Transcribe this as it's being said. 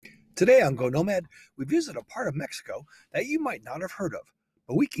Today on Go Nomad, we visit a part of Mexico that you might not have heard of,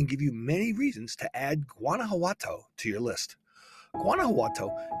 but we can give you many reasons to add Guanajuato to your list.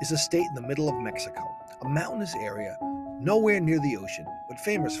 Guanajuato is a state in the middle of Mexico, a mountainous area nowhere near the ocean, but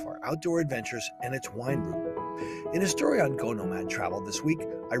famous for outdoor adventures and its wine route. In a story on Go Nomad Travel this week,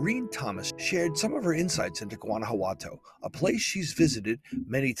 Irene Thomas shared some of her insights into Guanajuato, a place she's visited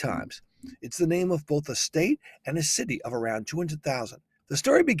many times. It's the name of both a state and a city of around 200,000. The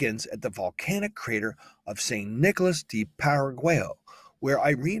story begins at the volcanic crater of St. Nicolas de Paraguayo, where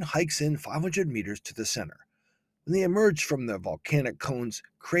Irene hikes in 500 meters to the center. When they emerge from the volcanic cone's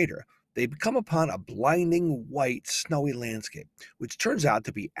crater, they come upon a blinding white snowy landscape, which turns out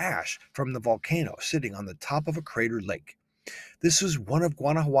to be ash from the volcano sitting on the top of a crater lake. This is one of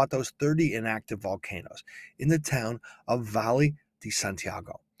Guanajuato's 30 inactive volcanoes in the town of Valle de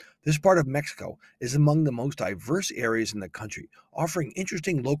Santiago. This part of Mexico is among the most diverse areas in the country, offering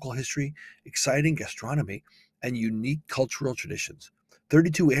interesting local history, exciting gastronomy, and unique cultural traditions.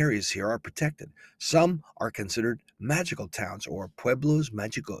 32 areas here are protected. Some are considered magical towns or pueblos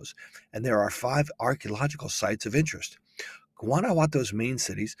mágicos, and there are 5 archaeological sites of interest. Guanajuato's main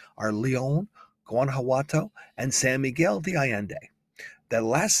cities are León, Guanajuato, and San Miguel de Allende. That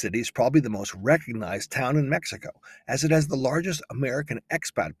last city is probably the most recognized town in Mexico, as it has the largest American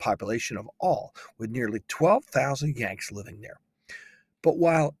expat population of all, with nearly 12,000 Yanks living there. But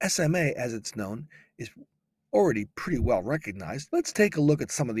while SMA, as it's known, is already pretty well recognized, let's take a look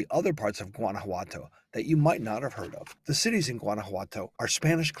at some of the other parts of Guanajuato that you might not have heard of. The cities in Guanajuato are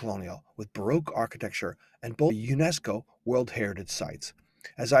Spanish colonial, with Baroque architecture and both UNESCO World Heritage Sites.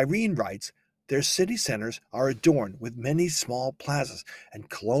 As Irene writes, their city centers are adorned with many small plazas and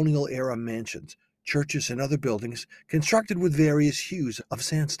colonial-era mansions, churches, and other buildings constructed with various hues of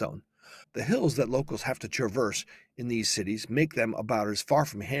sandstone. The hills that locals have to traverse in these cities make them about as far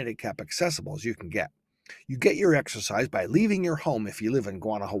from handicap accessible as you can get. You get your exercise by leaving your home if you live in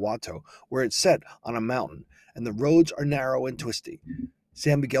Guanajuato, where it's set on a mountain, and the roads are narrow and twisty.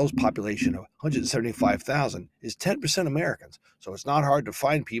 San Miguel's population of 175,000 is 10% Americans, so it's not hard to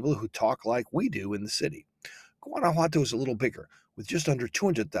find people who talk like we do in the city. Guanajuato is a little bigger, with just under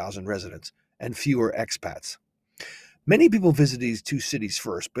 200,000 residents and fewer expats. Many people visit these two cities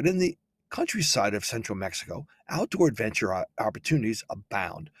first, but in the countryside of central Mexico, outdoor adventure opportunities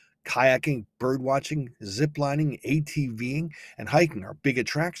abound. Kayaking, birdwatching, ziplining, ATVing, and hiking are big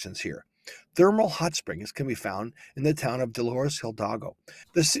attractions here. Thermal hot springs can be found in the town of Dolores Hidalgo.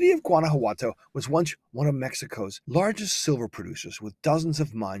 The city of Guanajuato was once one of Mexico's largest silver producers, with dozens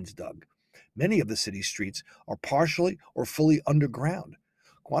of mines dug. Many of the city's streets are partially or fully underground.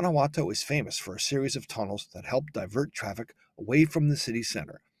 Guanajuato is famous for a series of tunnels that help divert traffic away from the city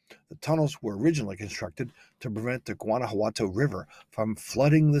center. The tunnels were originally constructed to prevent the Guanajuato River from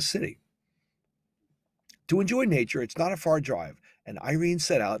flooding the city. To enjoy nature, it's not a far drive, and Irene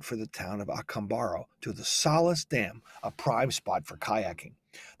set out for the town of Acambaro to the Salas Dam, a prime spot for kayaking.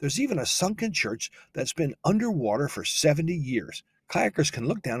 There's even a sunken church that's been underwater for 70 years. Kayakers can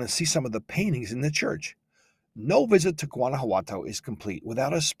look down and see some of the paintings in the church. No visit to Guanajuato is complete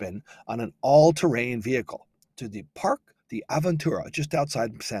without a spin on an all-terrain vehicle to the Parque de Aventura just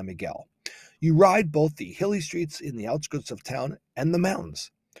outside San Miguel. You ride both the hilly streets in the outskirts of town and the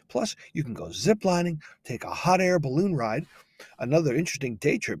mountains. Plus, you can go ziplining, take a hot air balloon ride. Another interesting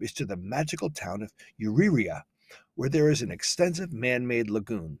day trip is to the magical town of Uriria, where there is an extensive man-made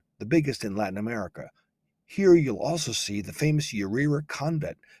lagoon, the biggest in Latin America. Here you'll also see the famous Uriria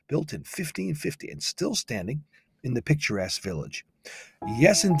convent, built in 1550 and still standing in the picturesque village.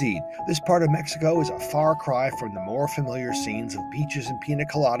 Yes, indeed, this part of Mexico is a far cry from the more familiar scenes of beaches and pina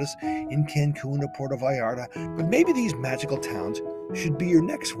coladas in Cancun or Puerto Vallarta, but maybe these magical towns should be your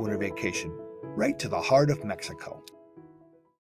next winter vacation, right to the heart of Mexico.